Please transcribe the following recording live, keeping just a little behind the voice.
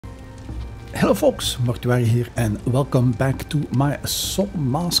Hello folks, Mortuari here and welcome back to my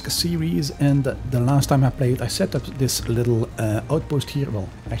Soulmask series. And the last time I played I set up this little outpost here. Well,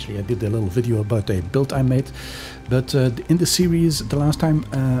 actually I did a little video about a build I made, but in the series the last time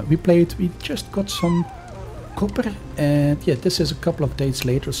we played we just got some copper, and yeah, this is a couple of days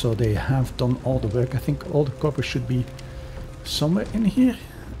later, so they have done all the work. I think all the copper should be somewhere in here,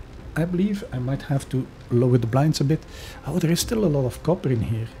 I believe. I might have to lower the blinds a bit. Oh, there is still a lot of copper in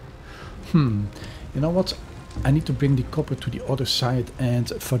here. You know what? I need to bring the copper to the other side, and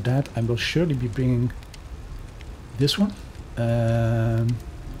for that I will surely be bringing this one.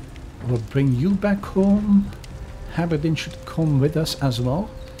 We'll bring you back home. Haberdin should come with us as well.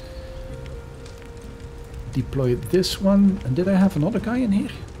 Deploy this one. And did I have another guy in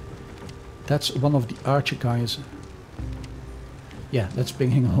here? That's one of the archer guys. Yeah, let's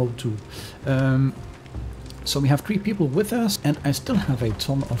bring him home too. So we have 3 people with us, and I still have a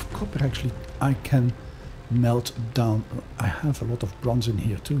ton of copper actually I can melt down. I have a lot of bronze in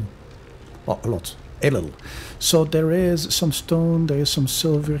here too. Well, a little. So there is some stone, there is some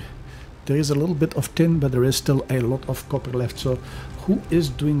silver, there is a little bit of tin, but there is still a lot of copper left. So who is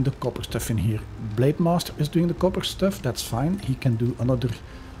doing the copper stuff in here? Blade Master is doing the copper stuff, that's fine. He can do another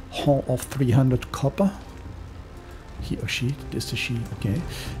haul of 300 copper. He or she, this is she, okay.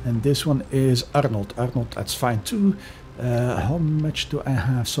 And this one is Arnold. Arnold, that's fine too. How much do I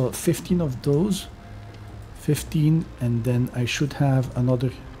have? So 15 of those. 15, and then I should have another.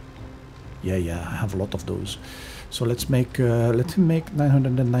 Yeah, I have a lot of those. So let's make, let him make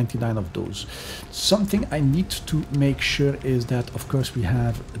 999 of those. Something I need to make sure is that, of course, we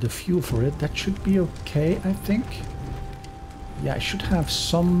have the fuel for it. That should be okay, I think. Yeah, I should have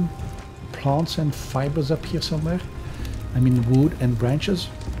some plants and fibers up here somewhere. I mean wood and branches.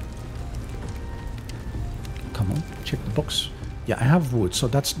 Come on, check the box. Yeah, I have wood, so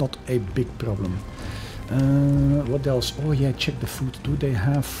that's not a big problem. What else? Oh yeah, check the food. Do they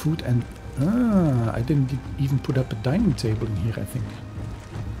have food? And I didn't even put up a dining table in here, I think.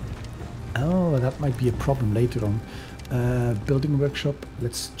 Oh, that might be a problem later on. Building workshop.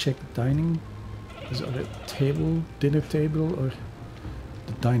 Let's check dining. Is it a table, dinner table, or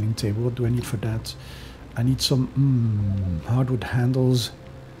the dining table? What do I need for that? I need some hardwood handles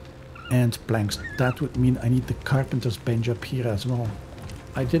and planks. That would mean I need the carpenter's bench up here as well.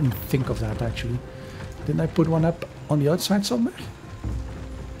 I didn't think of that actually. Didn't I put one up on the outside somewhere?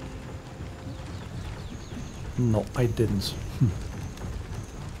 No, I didn't.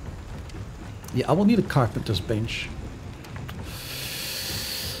 Yeah, I will need a carpenter's bench.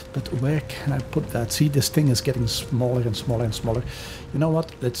 But where can I put that? See, this thing is getting smaller and smaller and smaller. You know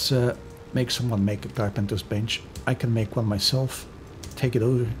what? Let's make someone make a carpenter's bench. I can make one myself. Take it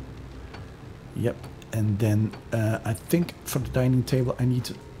over. Yep. And then I think for the dining table I need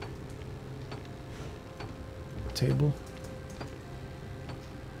a table.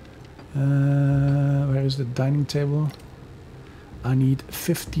 Where is the dining table? I need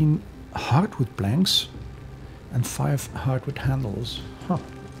 15 hardwood planks and 5 hardwood handles. Huh.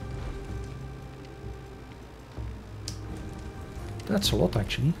 That's a lot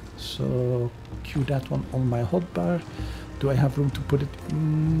actually. So cue that one on my hotbar. Do I have room to put it?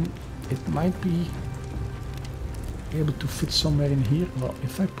 It might be able to fit somewhere in here. Well,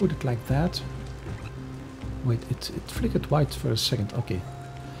 if I put it like that. Wait, it flickered white for a second. Okay,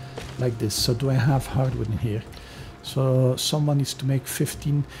 like this. So do I have hardwood in here? So someone needs to make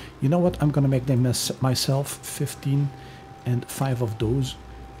 15. You know what? I'm gonna make them myself. 15 and 5 of those.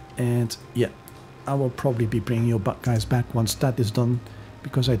 And yeah, I will probably be bringing you guys back once that is done,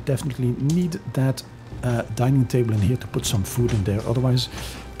 because I definitely need that dining table in here to put some food in there. Otherwise,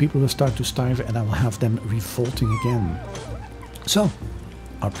 people will start to starve and I will have them revolting again. So,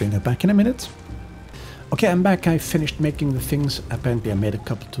 I'll bring it back in a minute. Okay, I'm back. I finished making the things. Apparently, I made a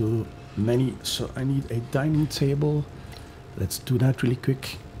couple too many, so I need a dining table. Let's do that really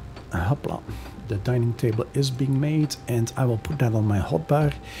quick. Hopla. The dining table is being made, and I will put that on my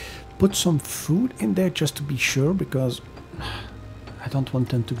hotbar. Put some food in there just to be sure, because I don't want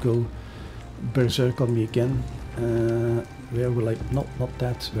them to go berserk on me again. Where will I? No, not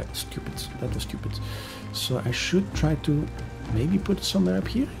that. Right, stupid. That was stupid. So I should try to maybe put it somewhere up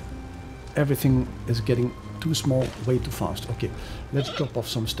here. Everything is getting too small, way too fast. Okay, let's drop off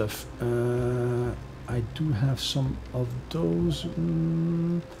some stuff. I do have some of those.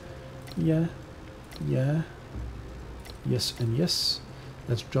 Yeah. Yes and yes.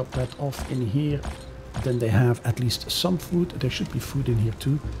 Let's drop that off in here. Then they have at least some food. There should be food in here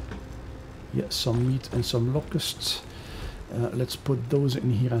too. Yeah, some meat and some locusts. Let's put those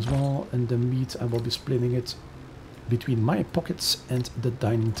in here as well. And the meat, I will be splitting it between my pockets and the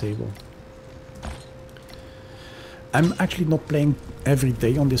dining table. I'm actually not playing every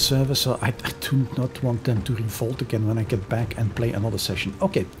day on this server, so I do not want them to revolt again when I get back and play another session.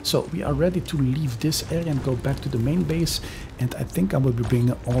 Okay, so we are ready to leave this area and go back to the main base, and I think I will be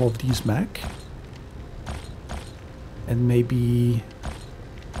bringing all of these back. And maybe...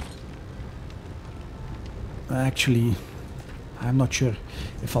 Actually, I'm not sure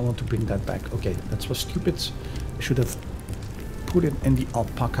if I want to bring that back. Okay, that was stupid. I should have put it in the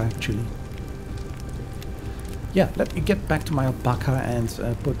alpaca, actually. Yeah, let me get back to my alpaca and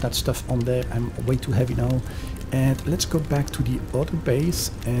put that stuff on there. I'm way too heavy now. And let's go back to the other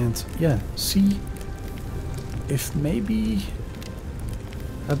base and, yeah, see if maybe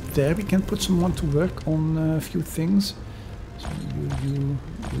up there we can put someone to work on a few things. So you.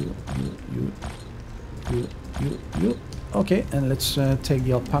 Okay, and let's take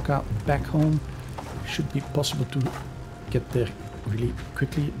the alpaca back home. Should be possible to get there really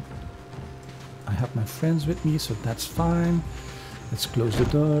quickly. I have my friends with me, so that's fine. Let's close the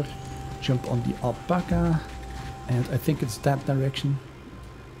door, jump on the alpaca, and I think it's that direction.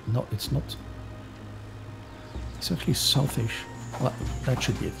 No, it's not. It's actually southish. Well, that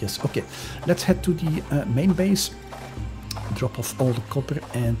should be it, yes. Okay, let's head to the main base, drop off all the copper,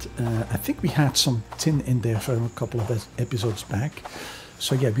 and I think we had some tin in there from a couple of episodes back.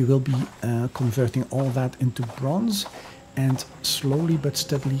 So yeah, we will be converting all that into bronze, and slowly but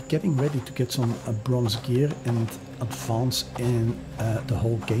steadily getting ready to get some bronze gear and advance in the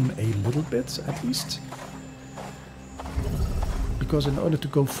whole game a little bit, at least. Because in order to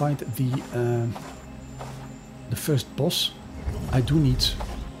go fight the first boss, I do need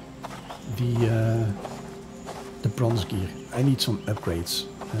the bronze gear. I need some upgrades.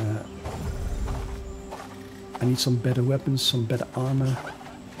 I need some better weapons, some better armor,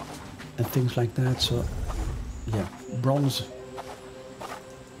 and things like that. So yeah, bronze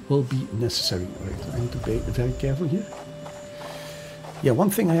will be necessary. Right, I need to be very careful here. Yeah, one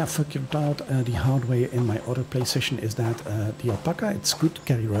thing I have figured out the hard way in my other play session is that the alpaca, it's good to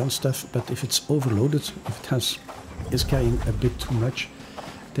carry around stuff, but if it's overloaded, if it is carrying a bit too much,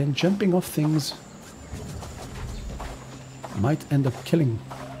 then jumping off things might end up killing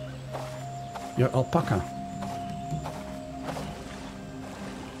your alpaca.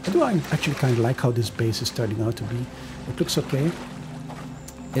 I do actually kind of like how this base is turning out to be. It looks okay.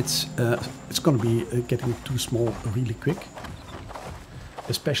 It's going to be getting too small really quick,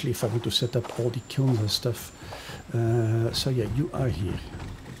 especially if I want to set up all the kilns and stuff. So yeah, you are here.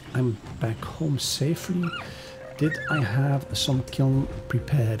 I'm back home safely. Did I have some kiln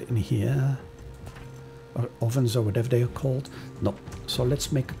prepared in here? Or ovens or whatever they are called? No. So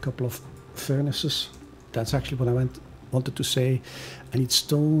let's make a couple of furnaces. That's actually what I wanted to say. I need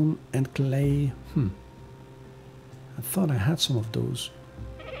stone and clay. I thought I had some of those.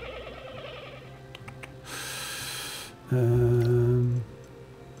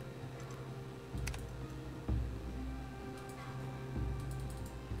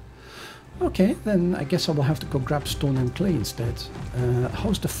 Okay, then I guess I will have to go grab stone and clay instead.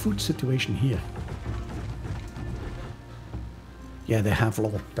 How's the food situation here? Yeah, they have a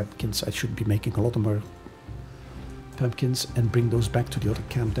lot of pumpkins. I should be making a lot more pumpkins and bring those back to the other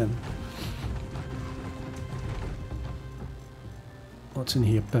camp then. What's in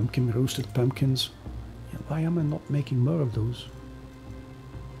here? Pumpkin, roasted pumpkins. Yeah, why am I not making more of those?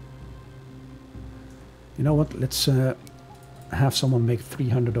 You know what? Let's have someone make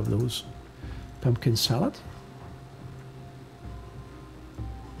 300 of those. Pumpkin salad.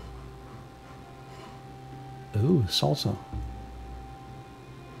 Oh, salsa.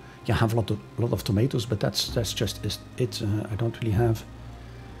 Yeah, I have a lot of tomatoes, but that's just it. I don't really have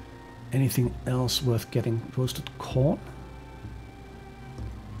anything else worth getting. Roasted corn.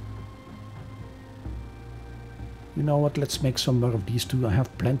 You know what? Let's make some more of these two. I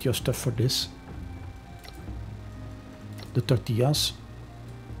have plenty of stuff for this. The tortillas.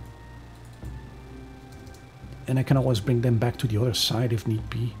 And I can always bring them back to the other side if need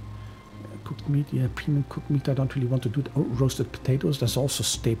be. Cooked meat, yeah, premium cooked meat. I don't really want to do that. Oh, roasted potatoes. That's also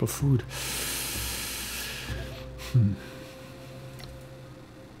staple food.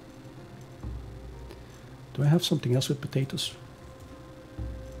 Do I have something else with potatoes?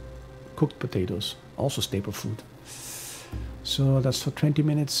 Cooked potatoes. Also staple food. So that's for 20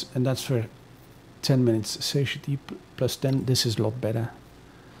 minutes and that's for 10 minutes. Satiety plus 10. This is a lot better.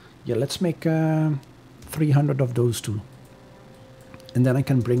 Yeah, let's make 300 of those two. And then I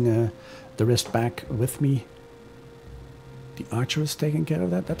can bring the rest back with me. The archer is taking care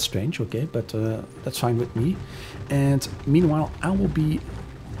of that. That's strange, okay, but that's fine with me. And meanwhile, I will be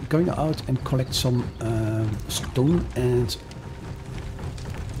going out and collect some stone and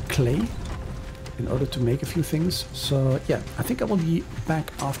clay. in order to make a few things. So yeah, I think I will be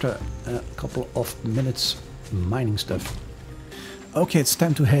back after a couple of minutes mining stuff. Okay, it's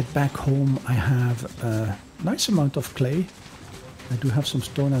time to head back home. I have a nice amount of clay. I do have some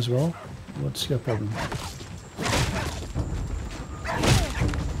stone as well. What's your problem?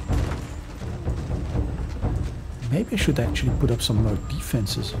 Maybe I should actually put up some more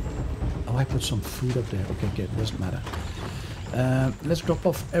defenses. Oh, I put some food up there. Okay, okay, it doesn't matter. Let's drop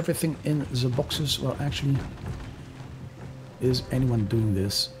off everything in the boxes. Well, actually, is anyone doing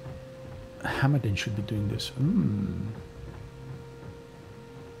this? Hammerdin should be doing this.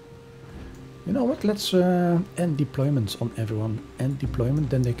 You know what? Let's end deployments on everyone. End deployment,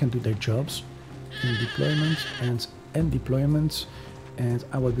 then they can do their jobs. End deployment and end deployment. And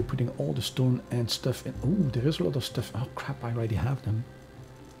I will be putting all the stone and stuff in. Oh, there is a lot of stuff. Oh crap, I already have them.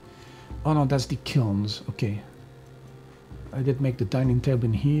 Oh no, that's the kilns. Okay. I did make the dining table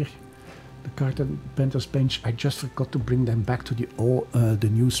in here. The carpenter's bench. I just forgot to bring them back to the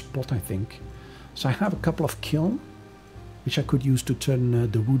new spot, I think. So I have a couple of kiln, which I could use to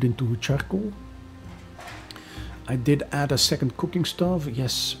turn the wood into charcoal. I did add a second cooking stove.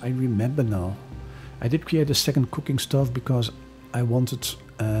 Yes, I remember now. I did create a second cooking stove because I wanted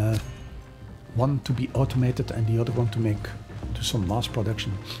one to be automated and the other one to make to some mass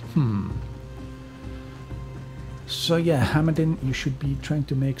production. So yeah, Hammerdin, you should be trying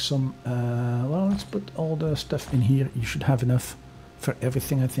to make some, well, let's put all the stuff in here. You should have enough for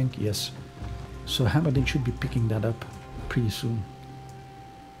everything, I think, yes. So Hammerdin should be picking that up pretty soon.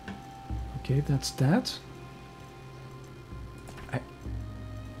 Okay, that's that.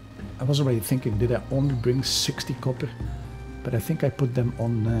 I was already thinking, did I only bring 60 copper? But I think I put them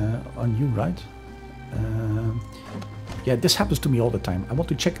on you, right? Yeah, this happens to me all the time. I want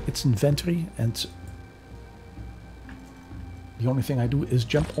to check its inventory, and the only thing I do is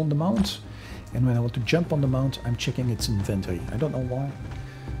jump on the mount. And when I want to jump on the mount, I'm checking its inventory. I don't know why.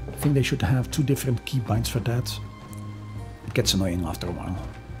 I think they should have 2 different keybinds for that. It gets annoying after a while.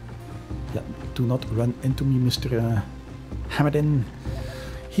 Yeah, do not run into me, Mr. Hammerdin.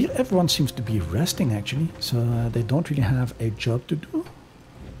 Here everyone seems to be resting actually, so they don't really have a job to do.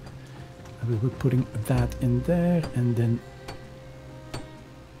 We will be putting that in there, and then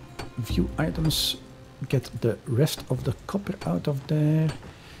view items, get the rest of the copper out of there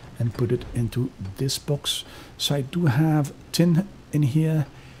and put it into this box. So I do have tin in here,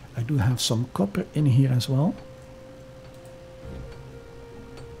 I do have some copper in here as well.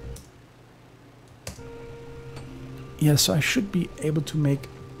 Yes, I should be able to make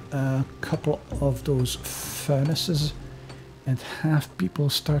a couple of those furnaces and have people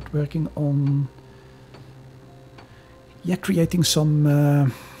start working on, yeah, creating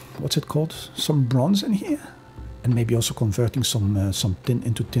some what's it called, some bronze in here, and maybe also converting some tin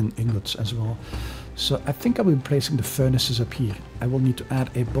into tin ingots as well. So I think I will be placing the furnaces up here. I will need to add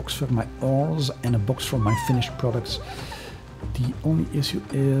a box for my ores and a box for my finished products. The only issue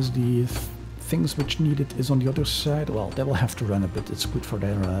is the things which need it is on the other side. Well, they will have to run a bit. It's good for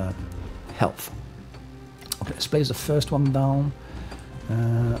their health. Okay, let's place the first one down.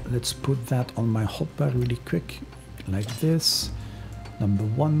 Let's put that on my hotbar really quick, like this. Number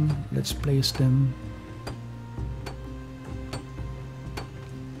 1, let's place them.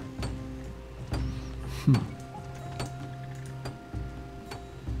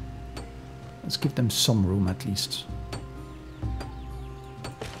 Let's give them some room at least.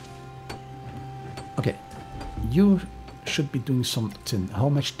 Okay, you should be doing some tin. How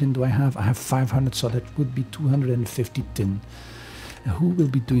much tin do I have? I have 500, so that would be 250 tin. And who will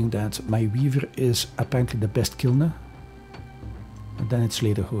be doing that? My weaver is apparently the best kilner. And then it's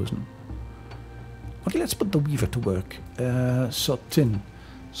Lederhosen. Okay, let's put the weaver to work. So tin.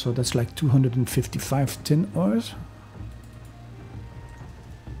 So that's like 255 tin ores.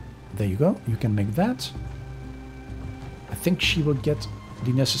 There you go. You can make that. I think she will get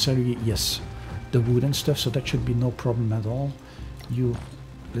the necessary, yes, the wood and stuff, so that should be no problem at all.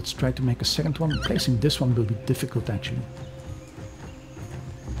 Let's try to make a second one. Placing this one will be difficult actually.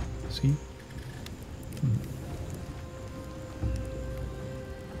 See?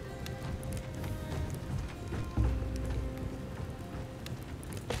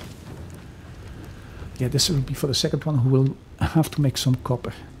 Yeah, this will be for the second one, who will have to make some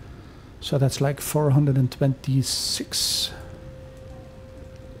copper. So that's like 426.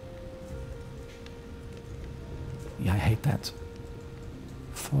 Yeah, I hate that.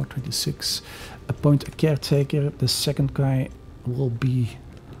 426. Appoint a caretaker. The second guy will be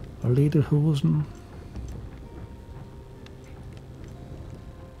Lederhosen.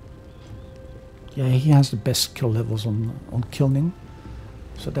 Yeah, he has the best skill levels on kilning.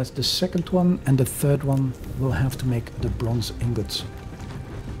 So that's the second one, and the third one will have to make the bronze ingots.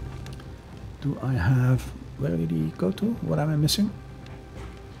 Do I have... Where did he go to? What am I missing?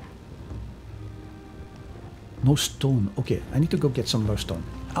 No stone. Okay, I need to go get some more stone.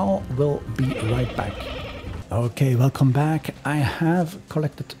 I will be right back. Okay, welcome back. I have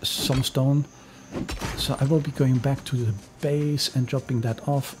collected some stone. So I will be going back to the base and dropping that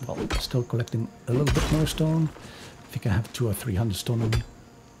off. Well, still collecting a little bit more stone. I think I have 200 or 300 stone on me.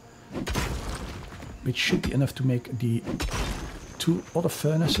 Which should be enough to make the 2 other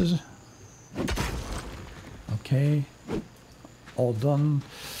furnaces. Okay, all done.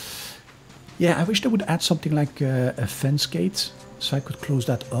 Yeah, I wish they would add something like a fence gate, so I could close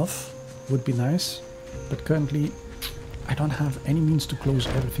that off. Would be nice. But currently, I don't have any means to close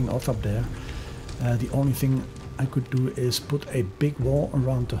everything off up there. The only thing I could do is put a big wall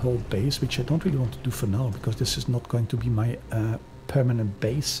around the whole base, which I don't really want to do for now, because this is not going to be my permanent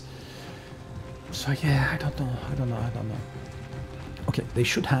base. So yeah, I don't know. Okay, they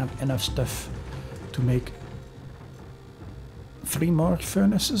should have enough stuff to make 3 more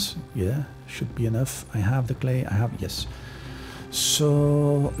furnaces. Yeah, should be enough. I have the clay, I have, yes.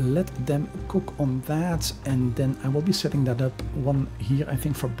 So let them cook on that, and then I will be setting that up. 1 here, I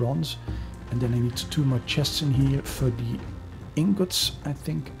think, for bronze. And then I need 2 more chests in here for the ingots. I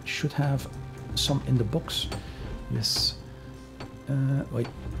think should have some in the box. Yes. Wait,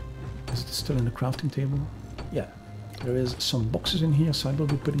 is it still in the crafting table? Yeah, there is some boxes in here, so I will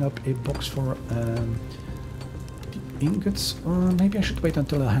be putting up a box for the ingots. Maybe I should wait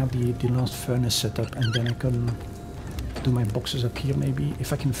until I have the last furnace set up, and then I can do my boxes up here maybe.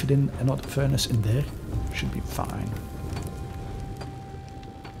 If I can fit in another furnace in there, should be fine.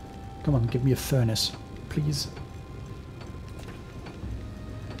 Come on, give me a furnace, please.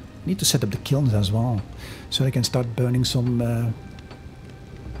 Need to set up the kilns as well, so I can start burning some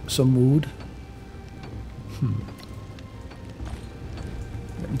wood.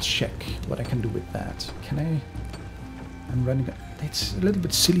 Let me check what I can do with that. Can I? I'm running. It's a little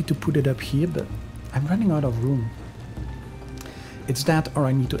bit silly to put it up here, but I'm running out of room. It's that, or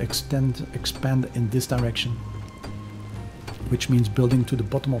I need to expand in this direction, which means building to the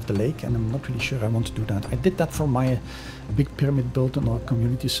bottom of the lake, and I'm not really sure I want to do that. I did that for my big pyramid build on our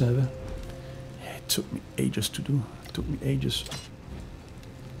community server. It took me ages to do. It took me ages.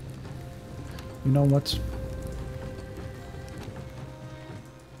 You know what?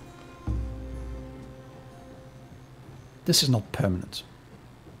 This is not permanent.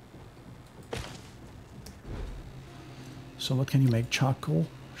 So what can you make? Charcoal?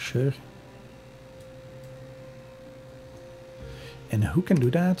 Sure. And who can do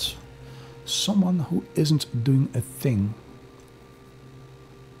that? Someone who isn't doing a thing.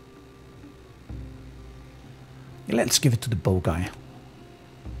 Let's give it to the bow guy.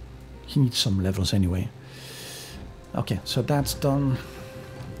 He needs some levels anyway. Okay, so that's done.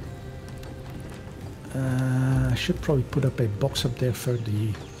 I should probably put up a box up there for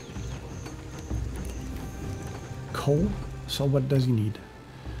the coal. So what does he need?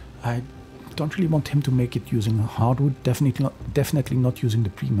 I don't really want him to make it using hardwood. Definitely not using the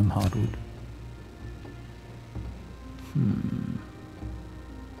premium hardwood.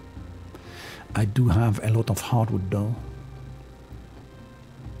 I do have a lot of hardwood though.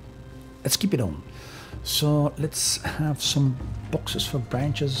 Let's keep it on. So let's have some boxes for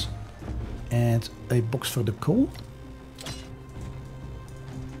branches and a box for the coal.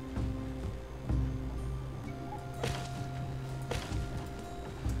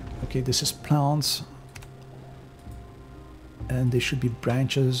 Okay, this is plants, and they should be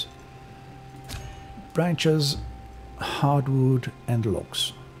branches, hardwood, and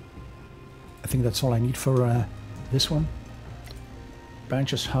logs. I think that's all I need for this one.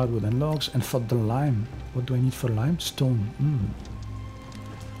 Branches, hardwood, and logs. And for the lime, what do I need for lime? Stone.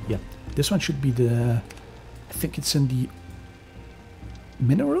 Yeah, this one should be the... I think it's in the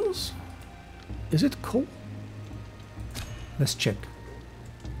minerals. Is it coal? Let's check.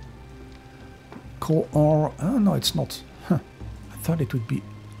 Coal ore. Oh no, it's not. Huh. I thought it would be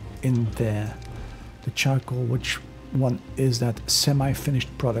in there. The charcoal. Which one is that?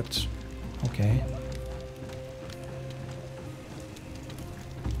 Semi-finished products. Okay.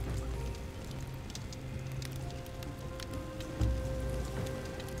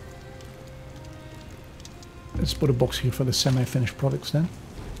 Let's put a box here for the semi-finished products then.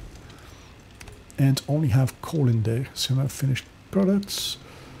 And only have coal in there. Semi-finished products.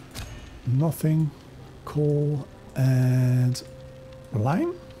 Nothing. Coal and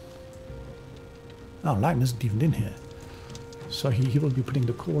lime. Oh, lime isn't even in here. So he will be putting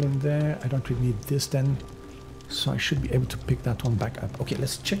the coal in there. I don't really need this then. So I should be able to pick that one back up. Okay,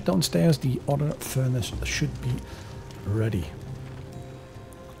 let's check downstairs. The other furnace should be ready.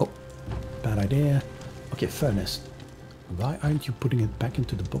 Oh, bad idea. Okay, furnace. Why aren't you putting it back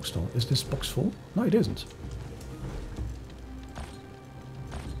into the box though? Is this box full? No, it isn't.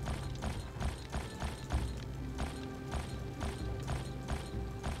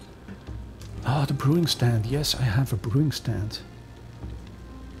 Ah, the brewing stand. Yes, I have a brewing stand.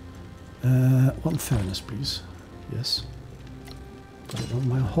 One furnace, please. Yes. Put it on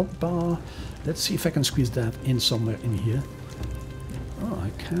my hotbar. Let's see if I can squeeze that in somewhere in here. Oh, I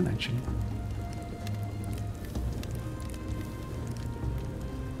can actually.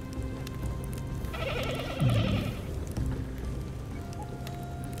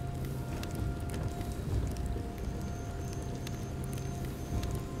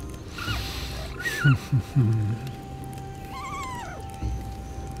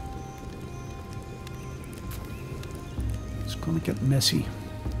 It's gonna get messy.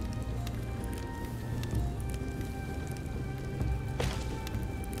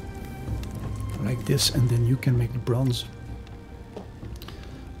 Like this, and then you can make the bronze.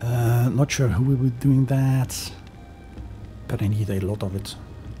 Not sure who will be doing that, but I need a lot of it.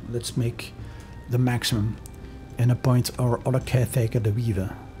 Let's make the maximum and appoint our other caretaker, the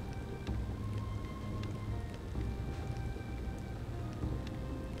weaver.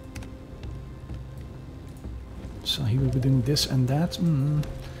 So he will be doing this and that.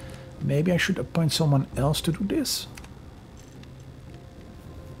 Maybe I should appoint someone else to do this.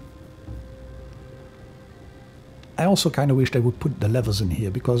 I also kind of wish they would put the levels in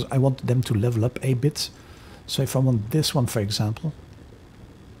here, because I want them to level up a bit. So if I want this one, for example,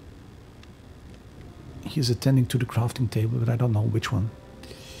 he's attending to the crafting table, but I don't know which one.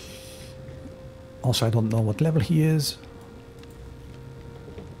 Also, I don't know what level he is.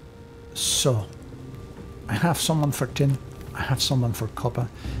 So I have someone for tin, I have someone for copper,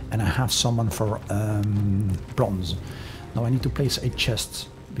 and I have someone for bronze. Now I need to place a chest,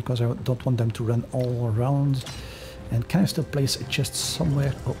 because I don't want them to run all around. And can I still place a chest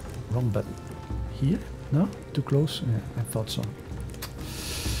somewhere? Oh, wrong button. Here? No? Too close? Yeah, I thought so.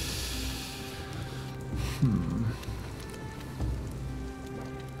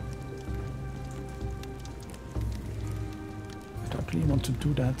 I don't really want to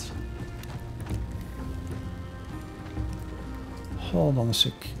do that. Hold on a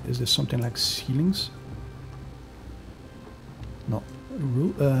sec. Is this something like ceilings? No.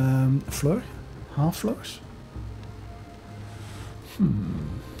 Floor? Half floors?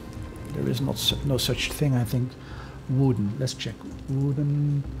 There is no such thing, I think. Wooden. Let's check.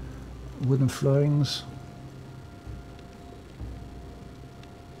 Wooden floorings.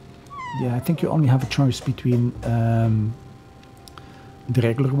 Yeah, I think you only have a choice between the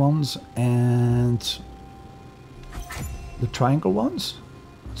regular ones and the triangle ones.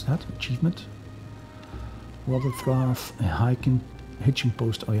 What's that? Achievement. Water trough, a hiking, hitching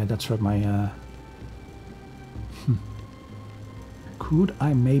post. Oh yeah, that's where my... Could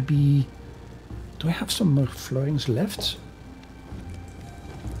I maybe... Do I have some more floorings left?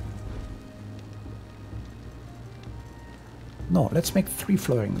 No, let's make 3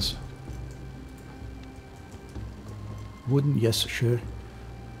 floorings. Wooden, yes, sure.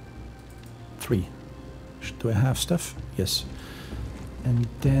 3. Do I have stuff? Yes. And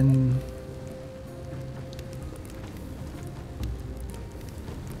then...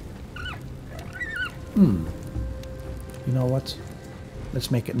 You know what? Let's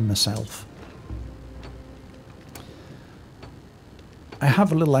make it myself. I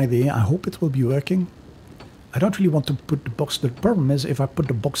have a little idea. I hope it will be working. I don't really want to put the box. The problem is, if I put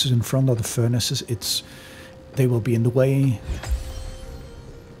the boxes in front of the furnaces, they will be in the way.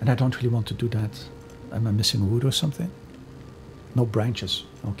 And I don't really want to do that. Am I missing wood or something? No branches.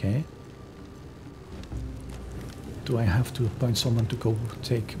 Okay. Do I have to appoint someone to go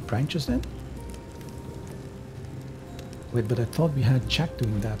take branches then? Wait, but I thought we had Jack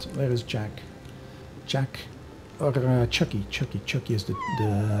doing that. Where is Jack? Jack, or Chucky. Chucky is the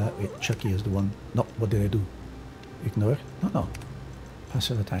wait, Chucky is the one. No, what did I do? Ignore? No.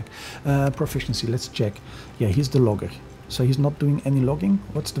 Passive attack. Proficiency. Let's check. Yeah, he's the logger. So he's not doing any logging.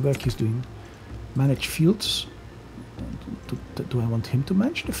 What's the work he's doing? Manage fields. Do I want him to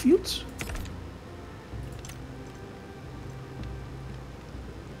manage the fields?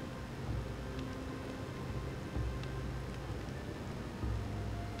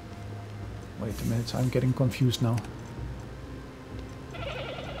 Wait a minute, I'm getting confused now.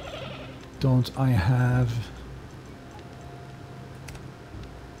 Don't I have...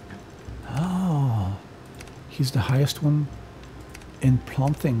 Oh, he's the highest one in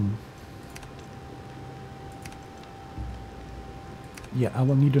planting. Yeah, I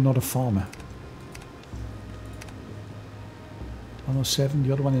will need another farmer. 107,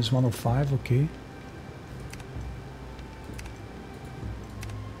 the other one is 105, okay.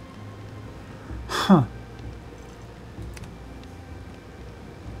 Huh.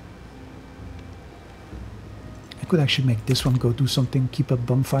 I could actually make this one go do something, keep up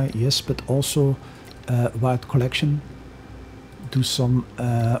bonfire, yes, but also wild collection, do some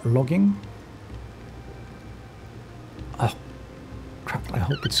logging. Oh, crap, I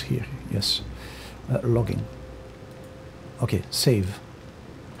hope it's here, yes. Logging. Okay, save.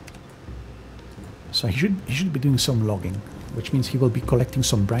 So he should be doing some logging, which means he will be collecting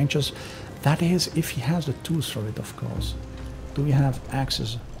some branches. That is, if he has the tools for it, of course. Do we have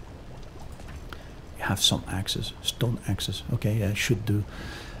axes? We have some axes, stone axes. Okay, yeah, should do.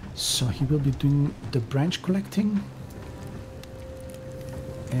 So he will be doing the branch collecting.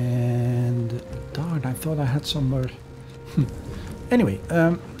 And darn, I thought I had some more. Anyway,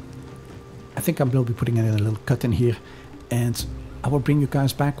 I think I will be putting in a little cut in here, and I will bring you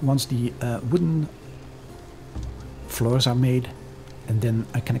guys back once the wooden floors are made, and then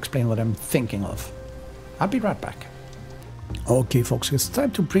I can explain what I'm thinking of. I'll be right back. Okay, folks, it's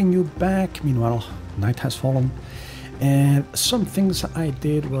time to bring you back. Meanwhile, night has fallen, and some things I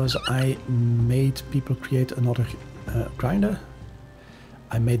did was I made people create another grinder.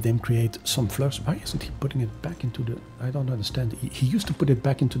 I made them create some floors. Why isn't he putting it back into the... I don't understand. He used to put it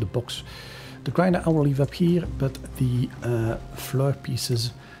back into the box. The grinder I will leave up here, but the floor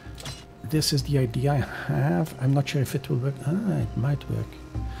pieces, this is the idea I have. I'm not sure if it will work. Ah, it might work.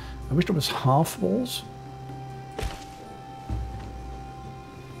 I wish there was half walls.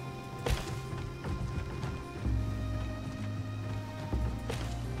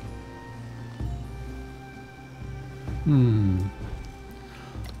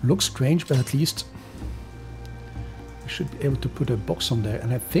 Looks strange, but at least I should be able to put a box on there,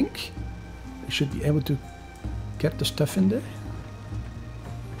 and I think I should be able to get the stuff in there.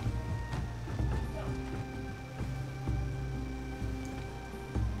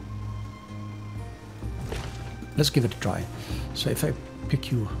 Let's give it a try. So if I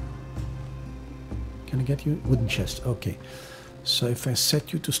pick you, can I get you? Wooden chest, okay. So if I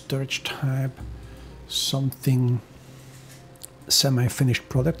set you to storage type, something semi-finished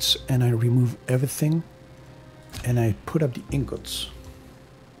products, and I remove everything, and I put up the ingots.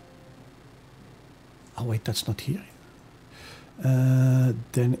 Oh wait, that's not here.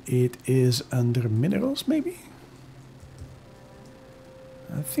 Then it is under minerals, maybe?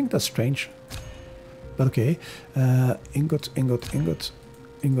 I think that's strange. But okay. Ingot, ingot, ingot,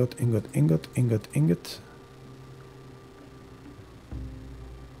 ingot, ingot, ingot, ingot, ingot.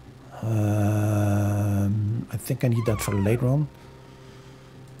 I think I need that for later on.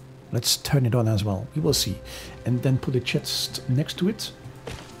 Let's turn it on as well. We will see. And then put a chest next to it.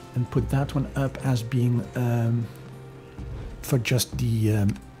 And put that one up as being for just the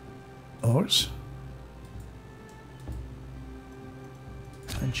ores.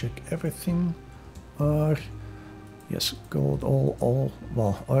 And check everything. Or, yes, gold, all,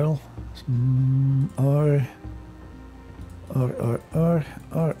 well, oil. Or.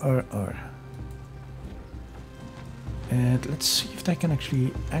 And let's see if I can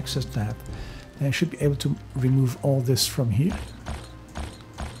actually access that. And I should be able to remove all this from here.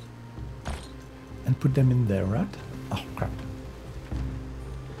 And put them in there, right? Oh, crap.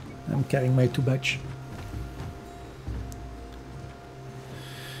 I'm carrying my 2 batch.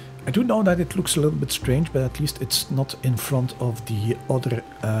 I do know that it looks a little bit strange, but at least it's not in front of the other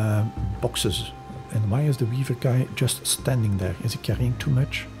boxes. And why is the weaver guy just standing there? Is he carrying too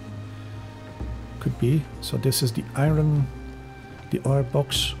much? Could be. So this is the iron, the ore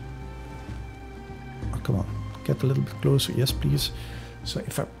box. Oh, come on, get a little bit closer. Yes, please. So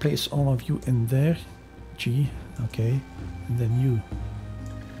if I place all of you in there, G, okay, and then you.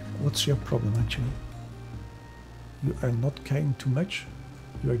 What's your problem actually? You are not carrying too much.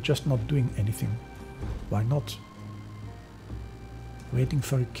 You are just not doing anything. Why not? Waiting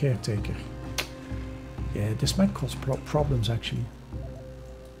for a caretaker. Yeah, this might cause problems actually.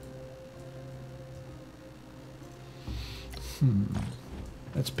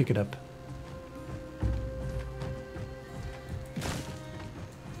 Let's pick it up.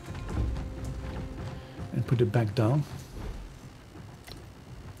 And put it back down.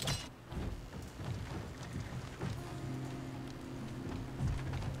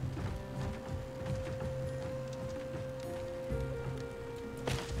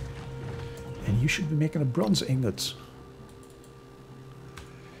 And you should be making a bronze ingot.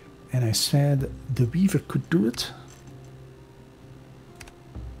 And I said the weaver could do it.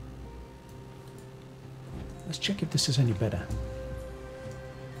 Let's check if this is any better.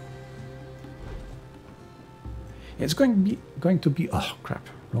 It's going to be oh crap,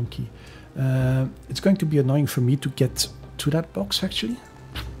 wrong key. It's going to be annoying for me to get to that box actually.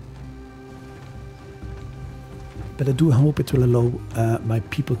 But I do hope it will allow my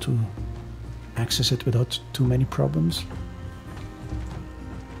people to access it without too many problems.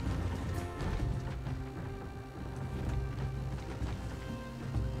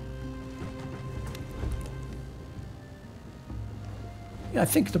 Yeah, I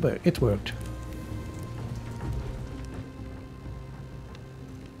think it worked.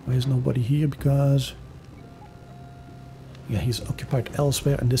 Why is nobody here? Because yeah, he's occupied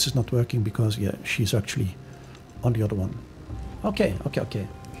elsewhere, and this is not working because yeah, she's actually on the other one. Okay.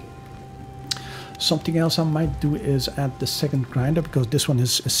 Something else I might do is add the second grinder, because this one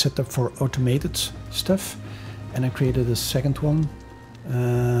is set up for automated stuff, and I created a second one.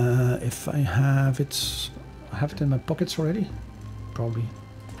 If I have it in my pockets already. Probably.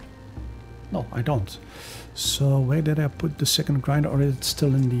 No, I don't. So where did I put the second grinder? Or is it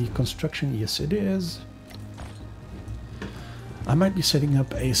still in the construction? Yes, it is. I might be setting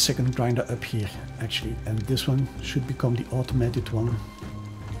up a second grinder up here, actually. And this one should become the automated one.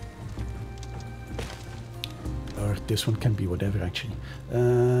 Or this one can be whatever, actually.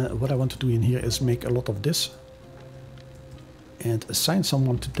 What I want to do in here is make a lot of this. And assign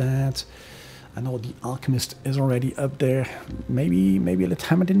someone to that. I know the alchemist is already up there. Maybe let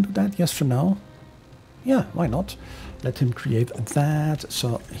Hammer-Din do that. Yes, for now. Yeah, why not? Let him create that.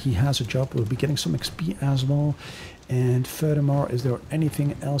 So he has a job. We'll be getting some XP as well. And furthermore, is there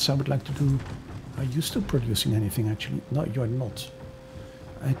anything else I would like to do? Are you still producing anything actually? No, you're not.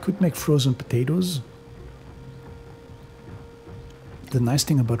 I could make frozen potatoes. The nice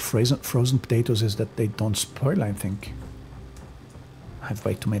thing about frozen potatoes is that they don't spoil, I think. I have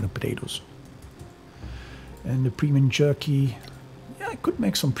white tomato potatoes. And the premium jerky, yeah, I could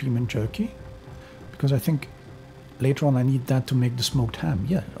make some premium jerky, because I think later on I need that to make the smoked ham.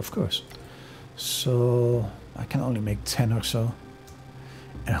 Yeah, of course. So I can only make 10 or so.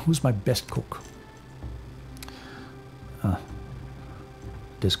 And who's my best cook?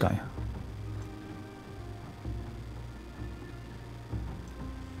 This guy.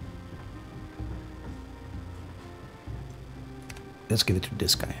 Let's give it to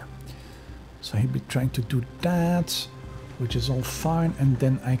this guy. So he'd be trying to do that, which is all fine, and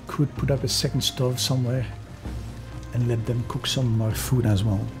then I could put up a second stove somewhere and let them cook some more food as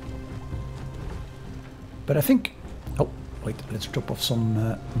well. But I think, oh wait, let's drop off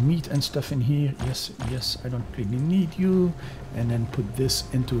some meat and stuff in here. Yes, I don't really need you. And then put this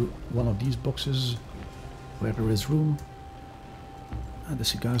into one of these boxes where there is room. And the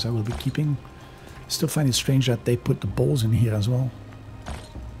cigars I will be keeping. Still find it strange that they put the bowls in here as well.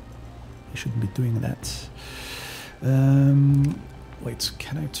 I shouldn't be doing that. Wait,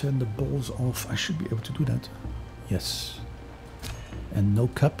 can I turn the bowls off? I should be able to do that. Yes. And no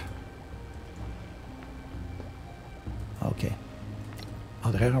cup. Okay.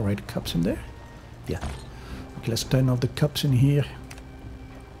 Are there already cups in there? Yeah. Okay, let's turn off the cups in here.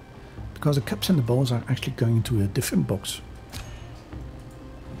 Because the cups and the bowls are actually going into a different box.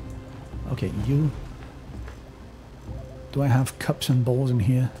 Okay, you. Do I have cups and bowls in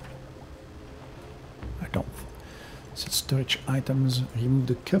here? I don't. Set storage items, remove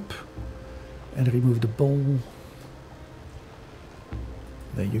the cup and remove the bowl.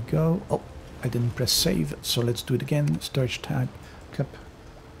 There you go. Oh, I didn't press save, so let's do it again. Storage tab, cup.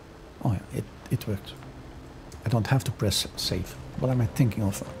 Oh yeah, it worked. I don't have to press save. What am I thinking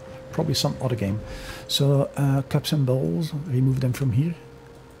of? Probably some other game. So cups and bowls, remove them from here.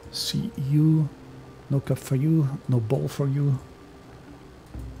 See you. No cup for you, no bowl for you.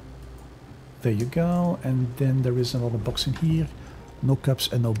 There you go. And then there is another box in here. No cups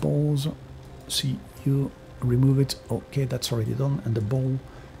and no bowls. See you. Remove it. Okay, that's already done. And the bowl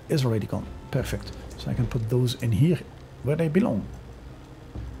is already gone. Perfect. So I can put those in here where they belong.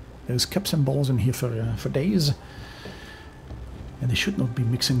 There's cups and bowls in here for days. And they should not be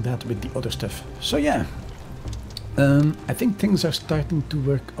mixing that with the other stuff. So yeah. I think things are starting to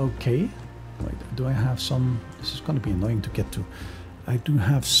work okay. Wait, do I have some? This is going to be annoying to get to. I do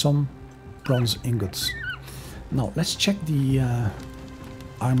have some bronze ingots. Now let's check the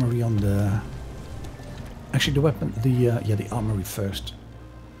armory on the. Actually, the weapon, the armory first.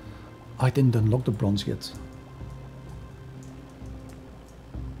 I didn't unlock the bronze yet.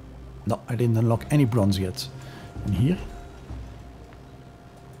 No, I didn't unlock any bronze yet. In here?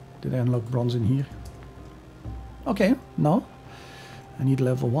 Did I unlock bronze in here? Okay, no. I need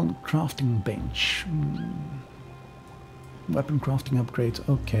level 1 crafting bench. Weapon crafting upgrade,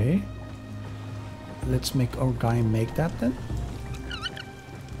 okay. Let's make our guy make that then.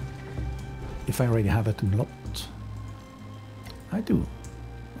 If I already have it unlocked. I do.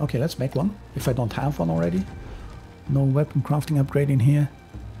 Okay, let's make one, if I don't have one already. No weapon crafting upgrade in here.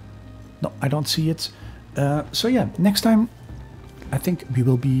 No, I don't see it. So yeah, next time I think we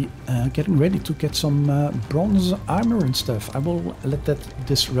will be getting ready to get some bronze armor and stuff. I will let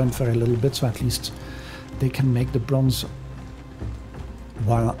this run for a little bit, so at least they can make the bronze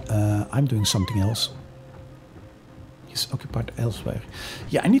while I'm doing something else. He's occupied elsewhere.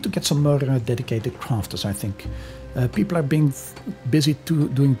 Yeah, I need to get some more dedicated crafters, I think. People are being busy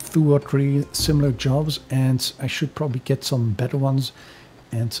doing 2 or 3 similar jobs, and I should probably get some better ones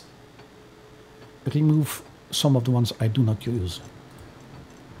and remove some of the ones I do not use.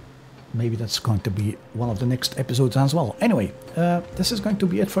 Maybe that's going to be one of the next episodes as well. Anyway, this is going to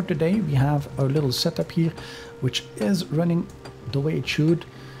be it for today. We have our little setup here, which is running the way it should.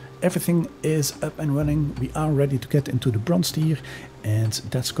 Everything is up and running. We are ready to get into the bronze tier, and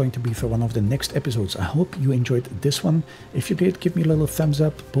that's going to be for one of the next episodes. I hope you enjoyed this one. If you did, give me a little thumbs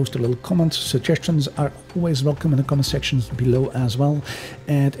up, post a little comment. Suggestions are always welcome in the comment sections below as well.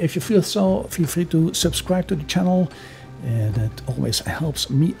 And if you feel so, feel free to subscribe to the channel. That always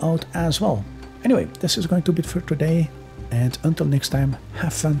helps me out as well. Anyway, this is going to be it for today, and until next time,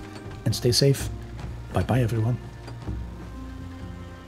 have fun and stay safe. Bye bye everyone.